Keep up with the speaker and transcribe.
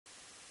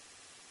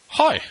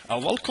Hi,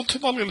 and welcome to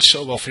my little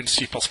show off in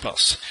C++.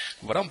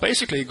 What I'm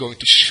basically going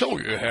to show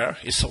you here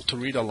is how to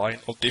read a line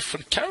of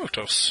different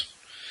characters.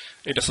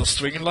 It is a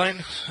string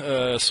line,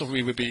 so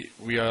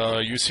we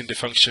are using the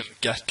function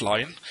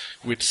getLine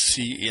with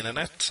C in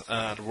it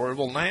and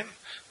variable name,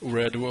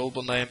 where the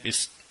variable name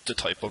is the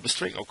type of the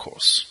string, of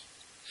course.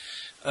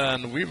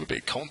 And we will be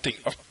counting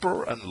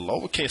upper and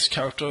lowercase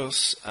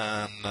characters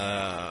and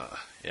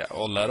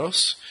all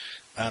letters,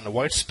 and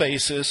white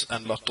spaces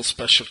and lot of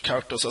special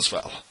characters as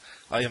well.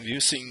 I am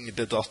using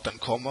the dot and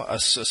comma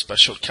as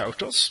special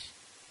characters.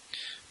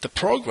 The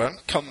program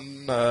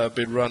can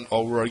be run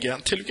over again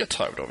till you get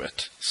tired of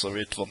it, so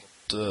it won't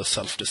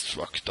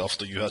self-destruct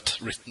after you had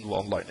written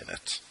one line in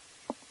it.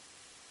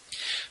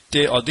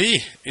 The idea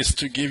is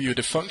to give you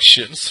the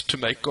functions to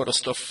make other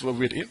stuff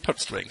with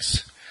input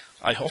strings.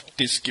 I hope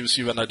this gives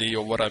you an idea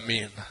of what I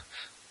mean.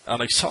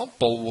 An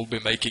example will be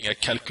making a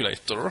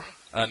calculator.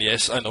 And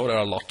yes, I know there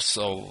are lots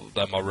of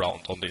them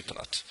around on the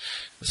internet.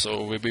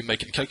 So we'll be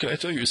making a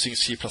calculator using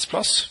C++.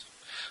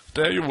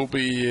 There you will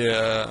be,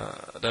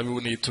 then we will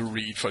need to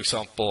read, for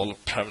example,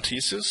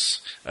 parentheses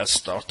as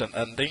start and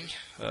ending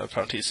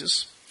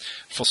parentheses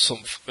for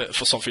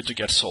something to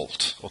get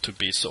solved or to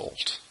be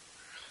solved.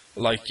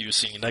 Like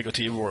using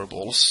negative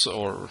variables,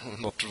 or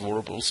not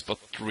variables, but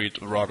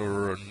read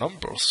rather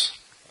numbers.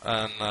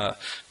 And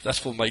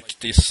that will make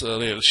this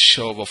little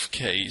show of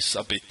case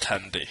a bit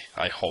handy,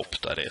 I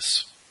hope that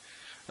is.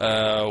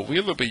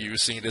 We will be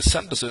using the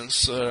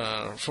sentences,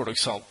 for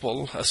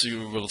example, as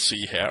you will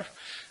see here,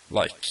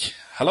 like,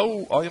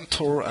 hello, I am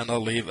Tor and I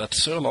live at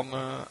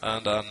Sørlandet,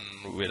 and then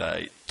with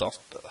a dot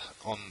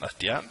on at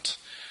the end.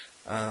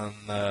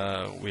 And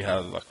we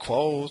have a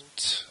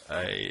quote,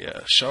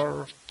 a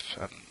sharp,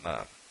 an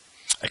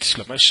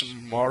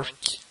exclamation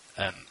mark,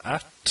 an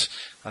at,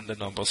 and the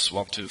numbers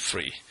 1, 2,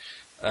 3.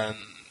 And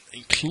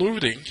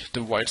including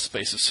the white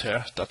spaces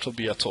here, that will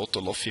be a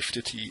total of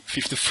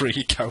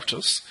 53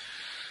 characters.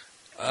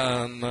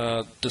 And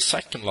the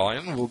second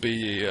line will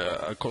be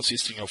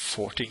consisting of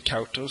 14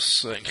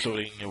 characters,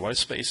 including white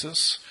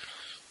spaces.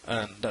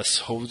 And that's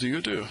how do you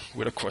do,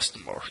 with a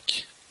question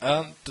mark.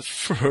 And the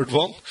third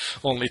one,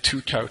 only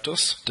 2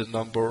 characters, the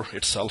number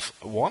itself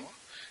 1,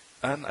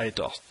 and a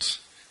dot.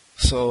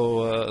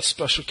 So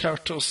special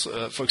characters,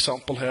 for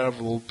example, here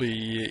will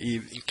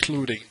be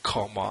including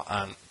comma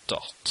and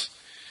dot,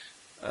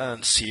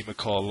 and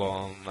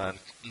semicolon and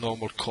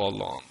normal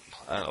colon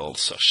and all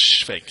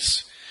such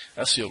things,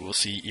 as you will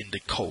see in the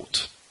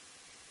code.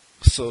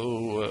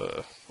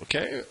 So,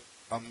 okay,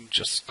 I'm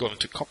just going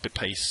to copy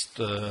paste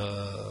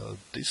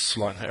this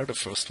line here, the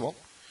first one.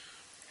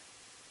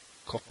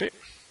 Copy,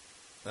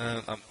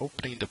 and I'm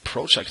opening the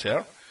project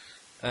here.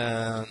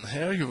 And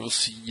here you will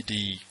see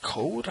the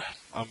code.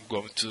 I'm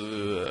going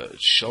to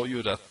show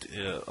you that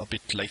a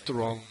bit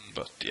later on,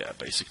 but yeah,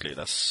 basically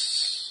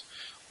that's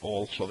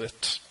all of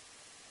it.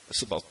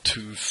 It's about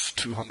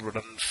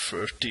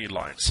 230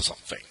 lines or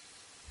something.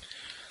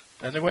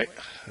 Anyway,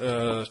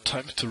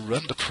 time to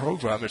run the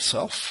program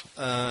itself.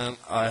 And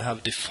I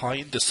have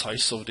defined the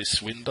size of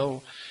this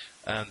window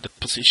and the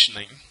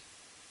positioning,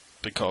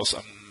 because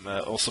I'm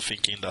also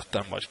thinking that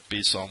there might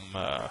be some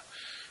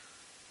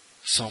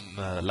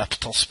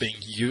laptops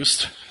being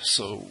used,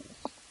 so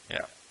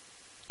yeah,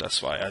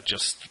 that's why I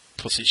just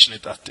position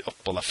it at the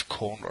upper left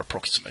corner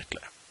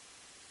approximately.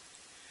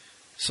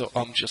 So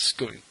I'm just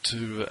going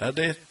to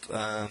edit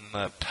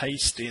and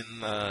paste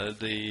in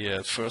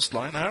the first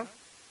line here.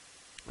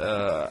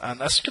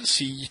 And as you can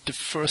see, the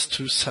first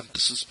 2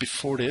 sentences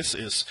before this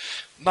is,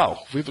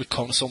 now we will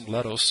count some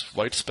letters,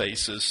 white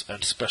spaces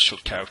and special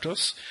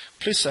characters.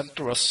 Please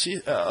enter a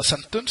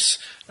sentence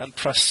and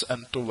press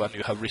enter when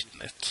you have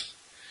written it.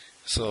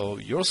 So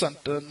your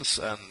sentence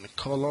and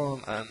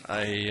colon and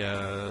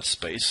a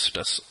space,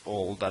 that's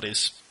all that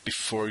is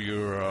before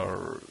you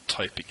are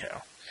typing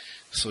here.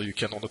 So you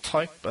can only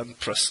type and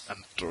press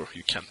enter.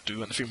 You can't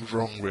do anything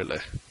wrong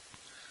really.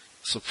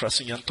 So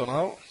pressing enter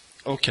now.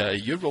 Okay,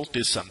 you wrote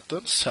this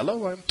sentence.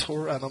 Hello, I'm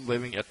Tor and I'm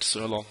living at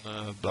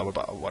Sørlandet, blah blah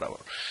blah,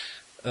 whatever.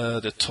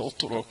 The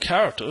total of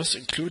characters,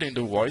 including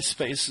the white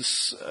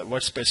space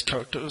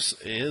characters,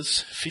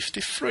 is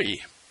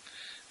 53.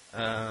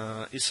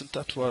 Isn't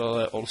that what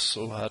I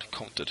also had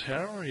counted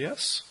here?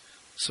 Yes.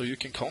 So you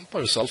can count by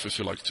yourself if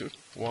you like to.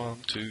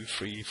 1, 2,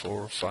 3,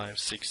 4, 5,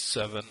 6,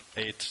 7,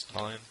 8,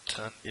 9,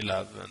 10,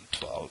 11,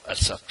 12,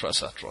 etc.,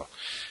 etc.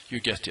 You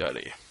get the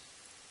idea.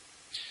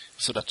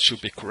 So that should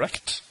be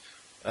correct.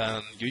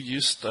 And you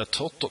used a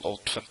total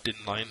of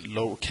 29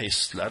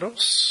 lowercase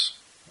letters,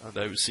 and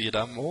there you see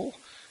them all.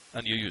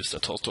 And you used a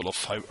total of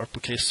 5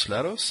 uppercase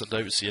letters, and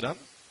there you see them.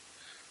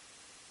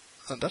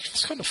 And that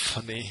was kind of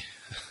funny.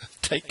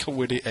 Take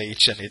away the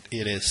H and it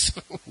is.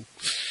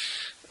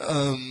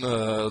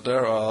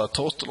 There are a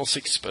total of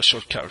 6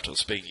 special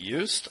characters being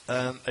used,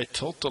 and a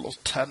total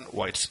of 10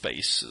 white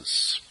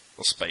spaces,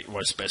 or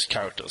white space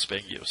characters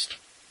being used.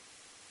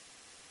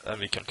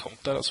 And we can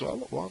count that as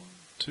well. 1,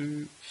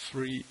 2,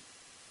 3.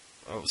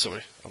 Oh,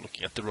 sorry, I'm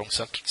looking at the wrong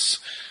sentence.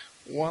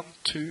 1,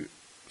 2,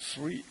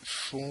 3,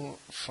 4,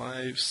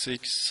 5,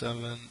 6,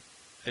 7,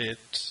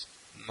 8,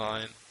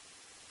 9,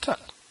 10.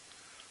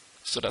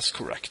 So that's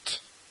correct.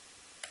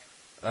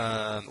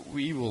 And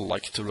we will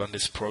like to run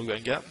this program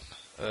again.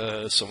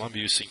 So I'm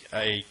using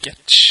a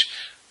get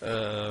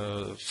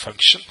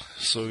function.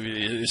 So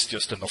it's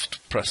just enough to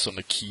press on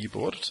the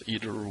keyboard,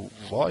 either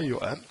Y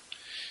or N.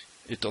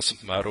 It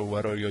doesn't matter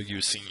whether you're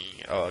using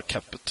a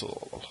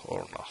capital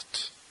or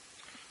not.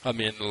 I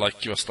mean,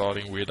 like you're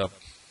starting with a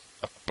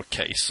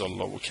uppercase or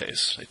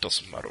lowercase, it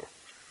doesn't matter.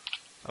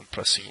 I'm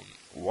pressing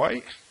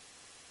Y.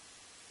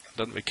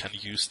 Then we can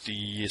use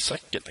the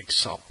second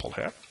example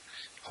here.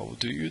 How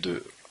do you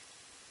do?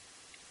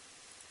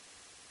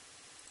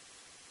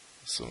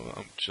 So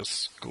I'm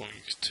just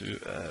going to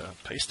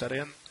paste that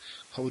in.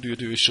 How do you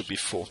do? It should be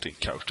 14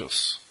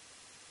 characters.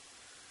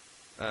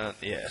 And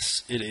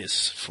yes, it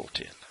is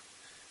 14.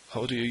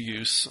 How do you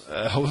use?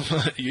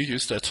 You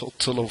use the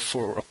total of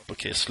 4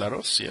 uppercase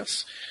letters.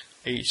 Yes,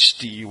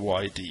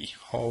 HDYD.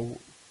 How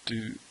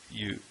do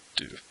you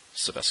do?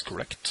 So that's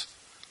correct.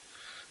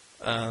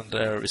 And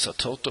there is a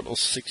total of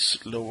 6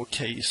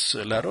 lowercase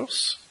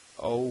letters.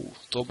 O,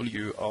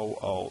 W, O,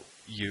 O,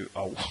 U,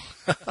 O.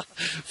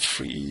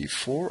 3,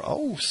 4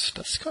 O's.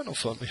 That's kind of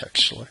funny,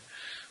 actually.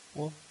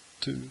 1,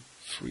 2,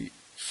 3,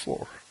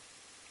 4.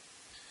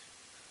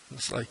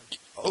 It's like,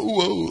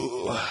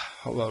 oh,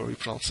 however you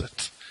pronounce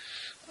it.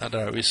 And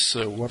there is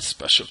one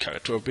special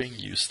character being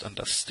used, and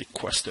that's the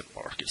question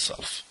mark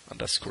itself. And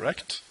that's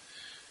correct.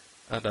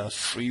 And there are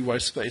 3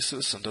 white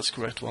spaces, and that's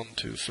correct. 1,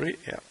 2, 3,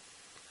 yeah.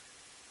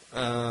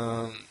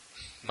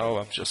 Now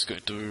I'm just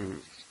going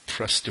to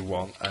press the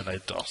 1 and a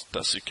dot,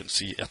 as you can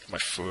see at my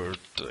third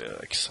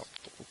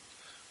example.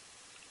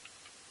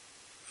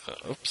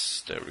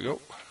 Oops, there we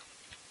go.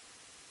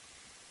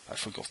 I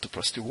forgot to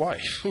press the Y.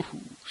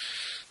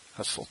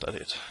 I thought I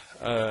did.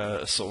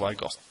 So I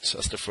got,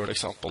 as the third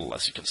example,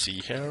 as you can see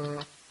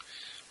here,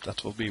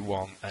 that will be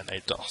 1 and a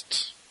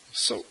dot.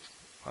 So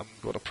I'm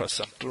going to press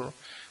enter.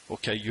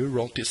 Okay, you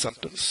wrote this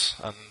sentence,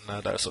 and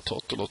there's a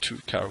total of 2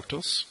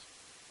 characters.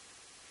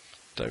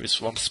 There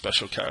is 1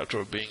 special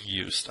character being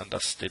used, and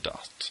that's the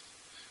dot.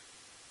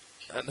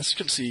 And as you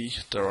can see,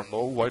 there are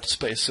no white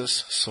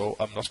spaces, so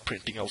I'm not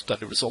printing out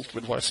any result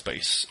with white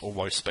space or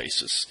white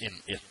spaces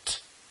in it.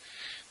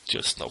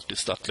 Just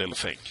notice that little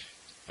thing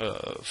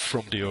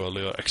from the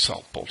earlier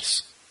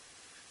examples.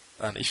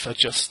 And if I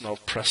just now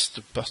press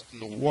the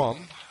button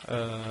 1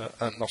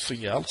 and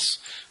nothing else,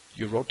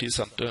 you wrote this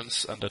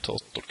sentence and the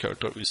total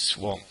character is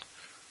 1.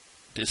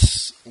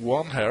 This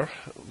 1 here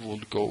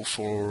will go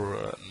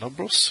for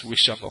numbers,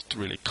 which I'm not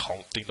really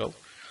counting though.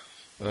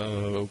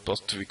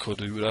 But we could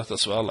do that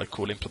as well. I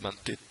could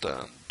implement it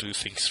and do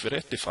things with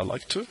it if I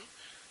like to.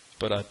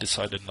 But I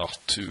decided not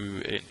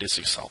to in this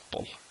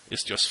example.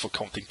 It's just for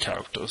counting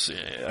characters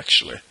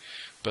actually.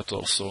 But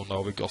also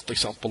now we got the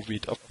example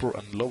with upper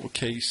and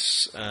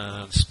lowercase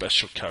and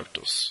special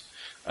characters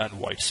and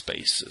white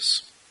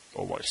spaces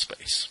or white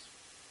space.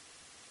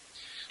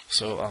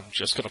 So I'm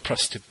just going to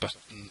press the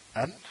button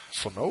N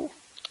for no,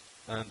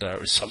 and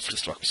there is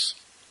self-destructs.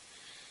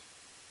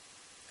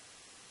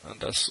 And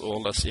that's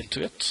all that's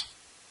into it.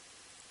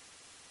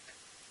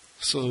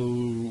 So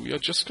we are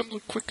just going to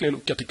quickly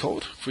look at the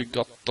code. We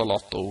got a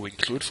lot of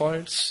include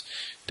files.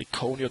 The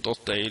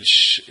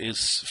conio.h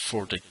is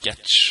for the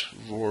get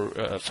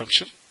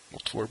function,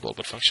 not verbal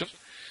but function.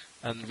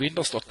 And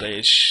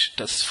windows.h,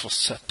 that's for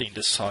setting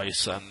the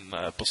size and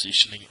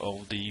positioning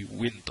of the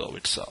window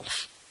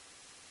itself.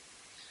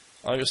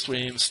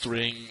 IOStream,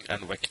 string,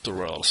 and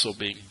vector are also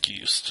being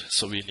used,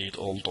 so we need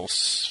all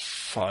those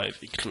 5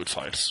 include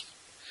files.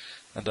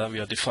 And then we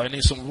are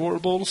defining some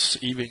variables,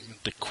 even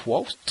the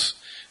quote,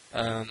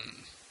 and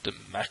the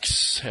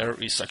max here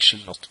is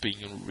actually not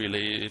being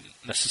really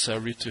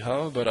necessary to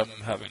have, but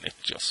I'm having it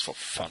just for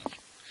fun.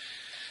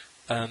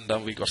 And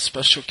then we got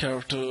special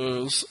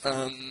characters,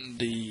 and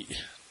the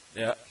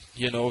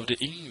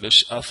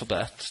English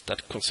alphabet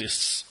that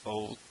consists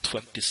of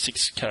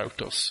 26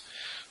 characters.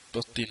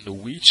 But in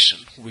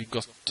Norwegian, we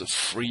got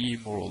 3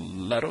 more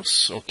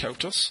letters or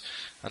characters,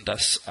 and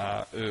that's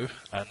a, Ö,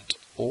 and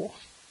O.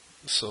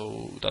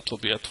 So that will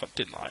be a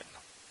 29.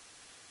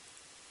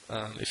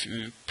 And if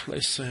you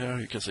place here,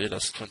 you can see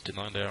that's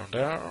 29 there and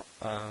there,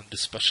 and the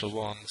special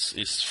ones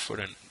is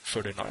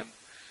 39,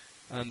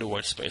 and the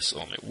white space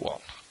only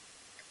 1.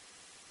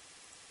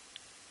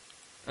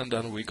 And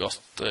then we got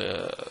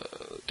the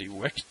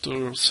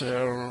vectors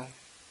here,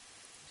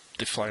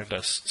 defined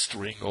as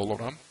string, all of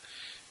them.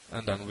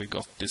 And then we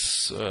got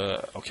this,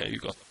 you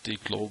got the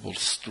global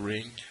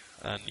string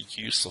and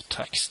user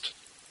text.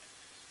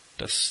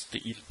 That's the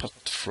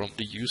input from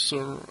the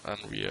user,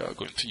 and we are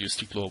going to use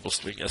the global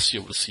string, as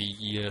you will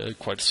see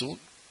quite soon.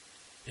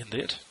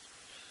 Indeed.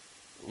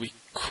 We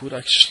could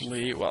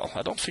actually, well,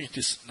 I don't think it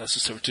is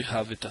necessary to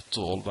have it at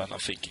all when I'm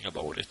thinking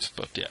about it,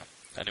 but yeah,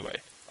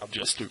 anyway, I'm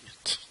just doing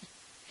it.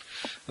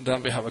 And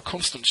then we have a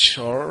constant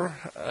char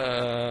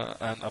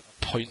and a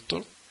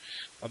pointer.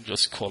 I'm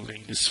just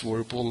calling this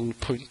variable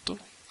pointer,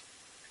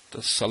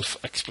 the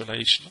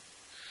self-explaining.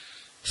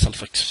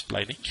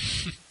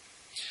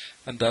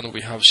 And then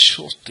we have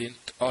short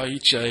int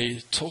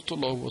ij, total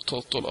lower,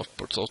 total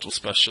upper, total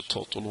special,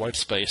 total white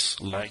space,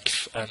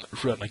 length, and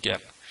run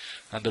again.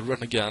 And the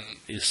run again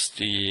is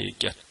the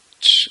get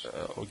ch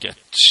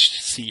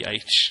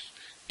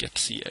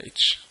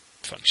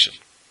function.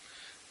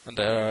 And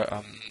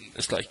there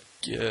it's like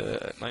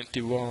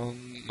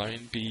 91,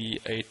 9b,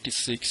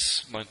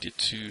 86,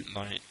 92,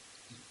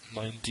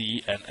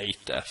 9d, and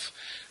 8f.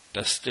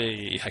 That's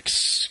the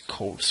hex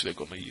codes we're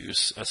going to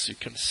use, as you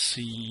can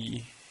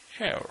see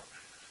here.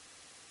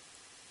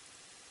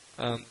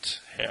 And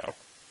here.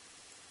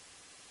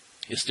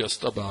 It's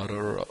just a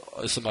matter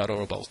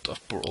about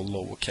upper or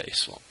lower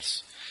case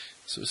ones.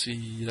 So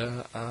see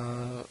there,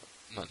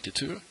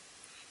 92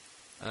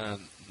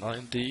 and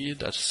 9d,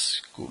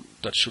 that's good.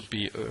 That should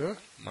be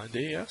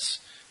 9d, yes,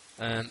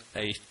 and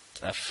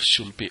 8f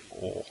should be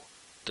O,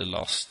 the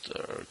last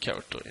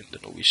character in the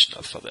Norwegian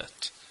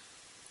alphabet.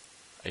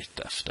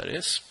 8f, that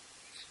is,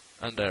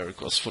 and there it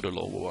goes for the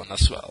lower one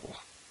as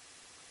well.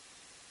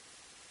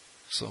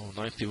 So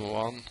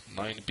 91,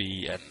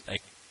 9b, and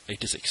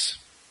 86.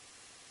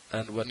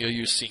 And when you're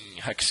using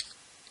hex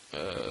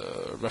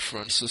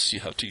references, you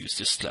have to use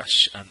this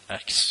slash and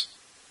x.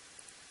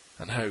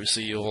 And here you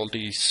see all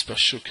these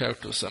special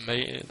characters are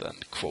made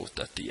and quote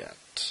at the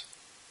end.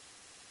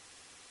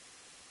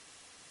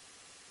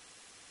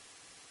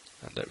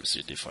 And there is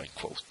a defined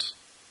quote.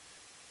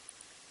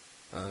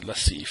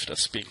 Let's see if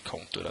that's being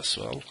counted as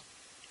well.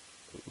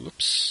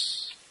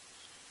 Oops.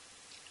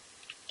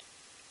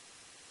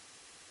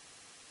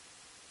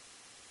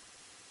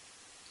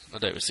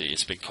 And there we see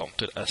it's been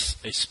counted as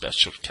a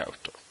special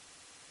character.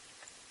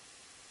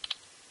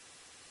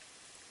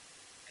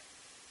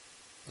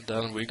 And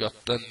then we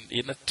got an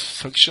init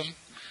function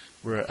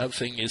where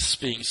everything is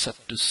being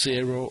set to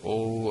 0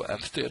 or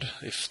emptied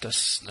if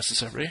that's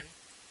necessary.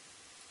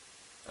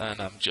 And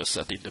I'm just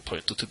setting the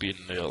pointer to be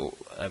null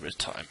every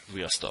time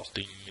we are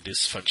starting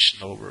this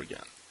function over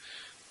again,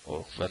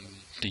 or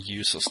when the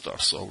user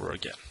starts over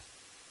again.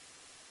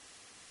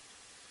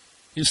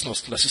 It's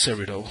not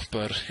necessary though,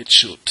 but it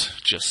should,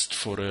 just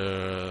for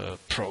the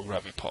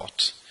programming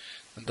part.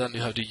 And then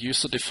you have the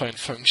user-defined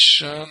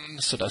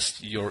function, so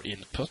that's your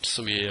input.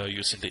 So we are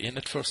using the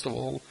init first of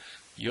all,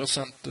 your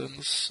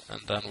sentence,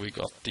 and then we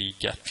got the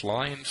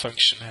getLine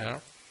function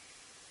here.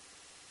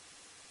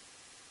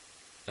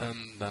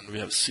 And then we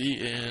have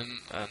cin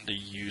and the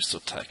user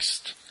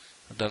text.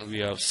 And then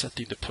we are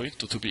setting the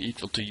pointer to be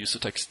equal to user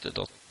text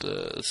dot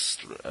the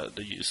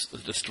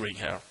string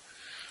here.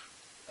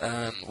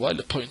 And while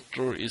the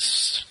pointer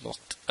is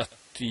not at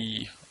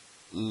the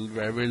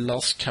very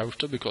last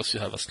character, because you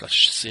have a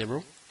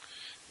 /0,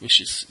 which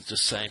is the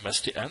same as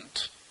the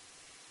end,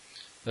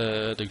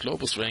 the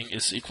global string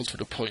is equal to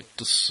the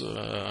pointer's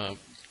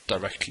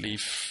directly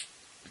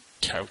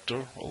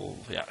character, or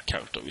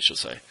character we should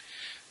say.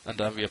 And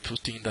then we are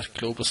putting that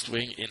global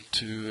string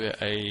into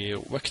a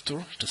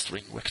vector, the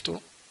string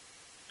vector,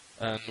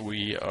 and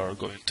we are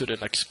going to the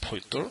next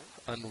pointer,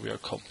 and we are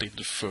counting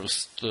the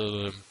first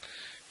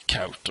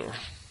character,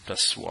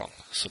 that's 1.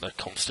 So that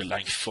counts the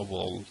length of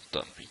all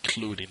them,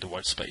 including the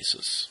white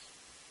spaces.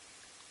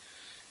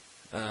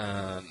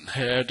 And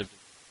here the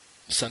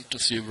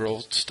sentence you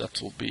wrote, that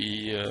will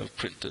be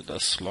printed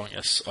as long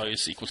as I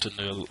is equal to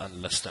null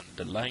and less than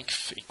the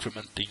length,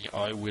 incrementing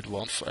I with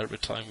 1 for every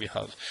time we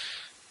have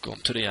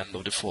gone to the end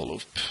of the for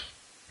loop.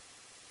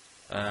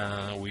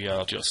 We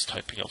are just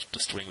typing out the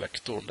string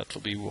vector, and that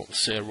will be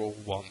 0,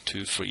 1,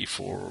 2, 3,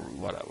 4,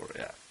 whatever,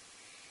 yeah.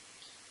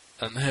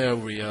 And here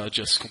we are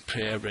just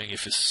comparing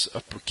if it's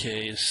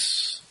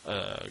uppercase,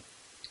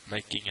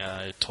 making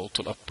a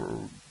total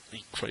upper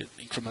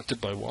incremented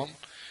by 1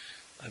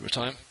 every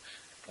time.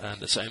 And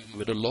the same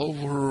with the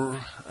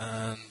lower,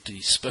 and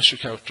the special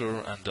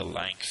character, and the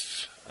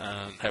length.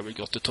 And here we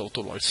got the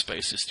total white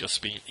space is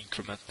just being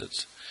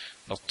incremented,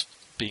 not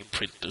being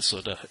printed,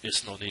 so there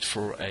is no need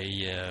for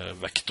a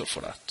vector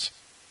for that.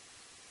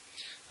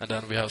 And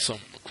then we have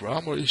some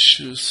grammar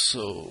issues,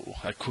 so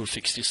I could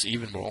fix this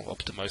even more,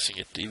 optimizing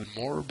it even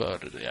more,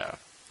 but yeah,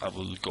 I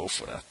will go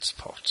for that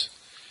part.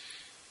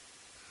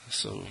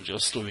 So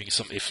just doing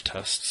some if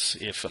tests,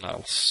 if and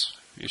else,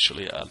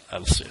 usually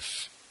else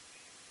if.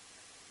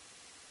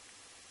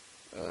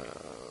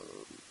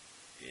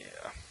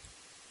 Yeah.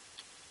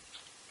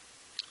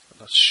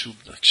 That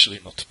should actually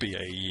not be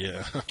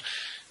a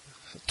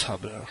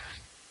tab there.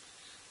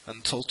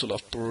 And total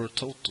upper,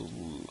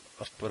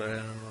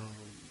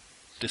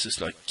 this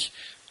is like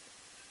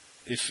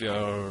if we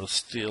are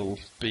still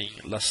being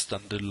less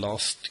than the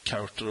last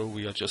character,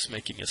 we are just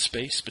making a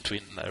space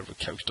between every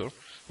character,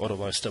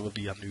 otherwise there will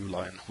be a new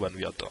line when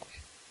we are done.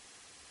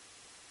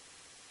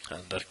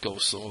 And that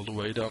goes all the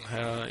way down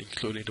here,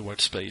 including the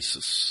white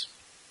spaces.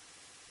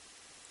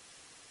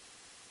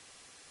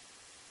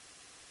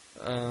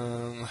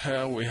 And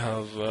here we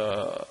have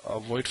a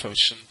void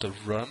function, the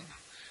run.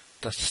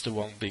 That's the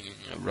one being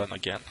run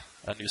again.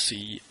 And you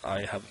see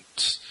I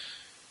haven't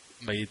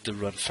made the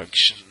run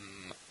function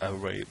a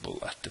variable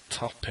at the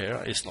top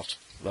here. It's not,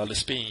 well,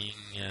 it's being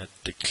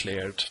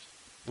declared,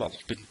 well,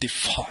 been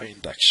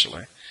defined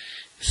actually.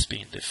 is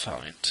being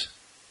defined.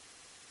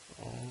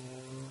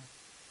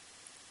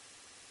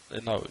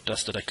 No,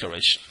 that's the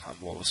declaration.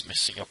 I'm always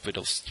messing up with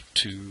those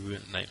two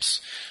names.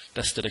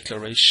 That's the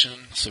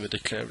declaration, so we're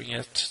declaring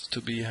it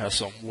to be here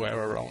somewhere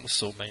around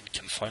so main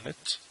can find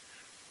it.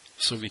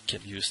 So we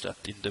can use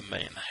that in the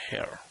main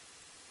here.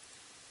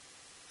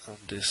 And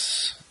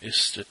this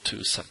is the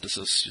two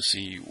sentences you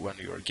see when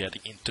you are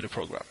getting into the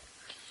program.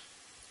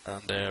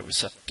 And there we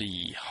set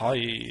the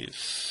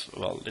height.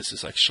 Well, this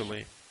is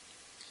actually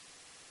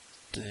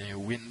the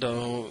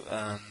window,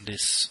 and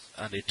its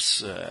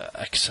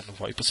X and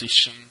Y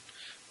position,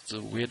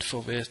 the width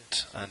of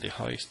it, and the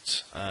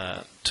height,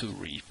 and to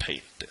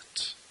repaint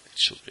it. It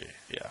should be,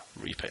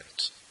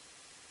 repaint.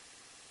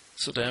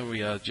 So then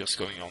we are just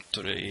going on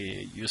to the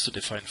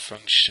user-defined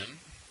function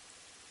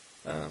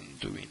and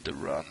doing the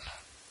run.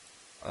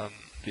 And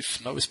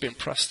if now it's been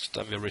pressed,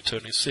 then we're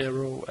returning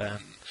 0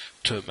 and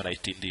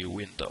terminating the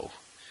window.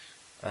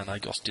 And I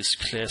got this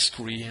clear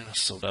screen,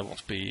 so it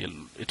won't be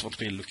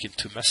looking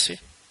too messy.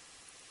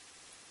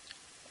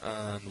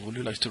 And would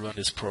you like to run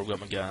this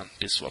program again?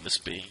 This one is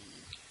being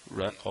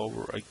run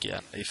over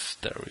again if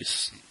there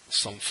is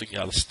something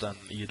else than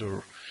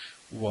either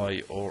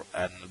Y or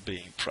N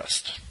being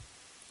pressed.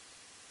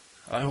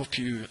 I hope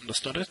you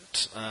understood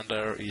it, and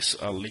there is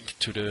a link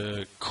to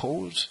the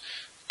code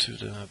to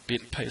the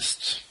bin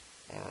paste,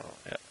 or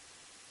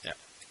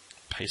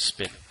paste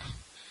bin.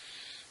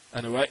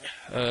 Anyway,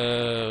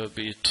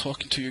 be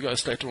talking to you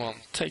guys later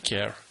on. Take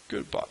care.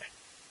 Goodbye.